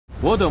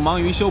我等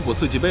忙于修补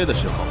四季碑的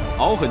时候，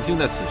敖狠竟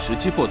在此时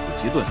击破紫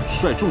极盾，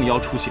率众妖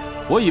出现。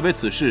我以为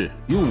此事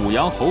与武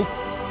阳侯府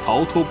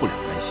逃脱不了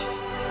干系。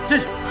这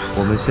是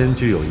我们仙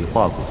居有一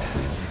化骨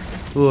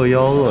池，恶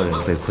妖恶人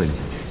被困进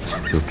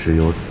去，就只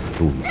有死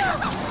路一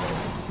条。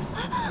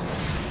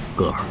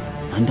哥儿，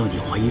难道你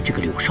怀疑这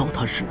个柳少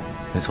他是？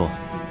没错，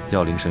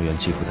药灵神元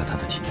寄附在他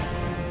的体内。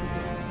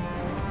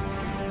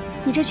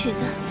你这曲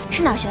子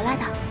是哪儿学来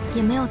的？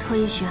也没有特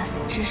意学，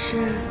只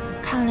是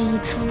看了一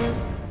出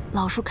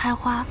老树开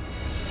花。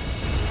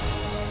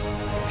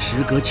时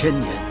隔1000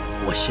年，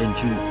我仙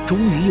居终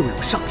于又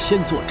有上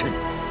仙坐镇，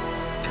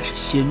这是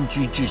仙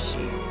居之喜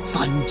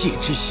，3界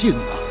之幸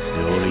啊！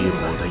琉璃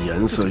火的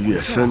颜色越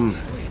深，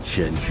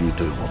仙居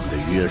对我们的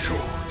约束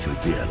就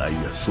越来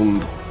越松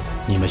动。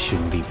你们兄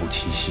弟不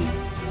齐心，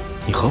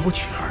你何不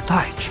取而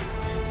代之？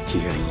既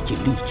然已经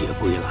历劫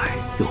归来，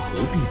又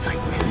何必在意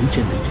人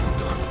间的影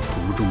子？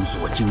途中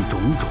所经种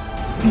种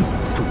并不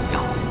重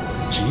要，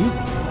结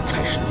果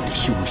才是你的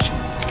修行。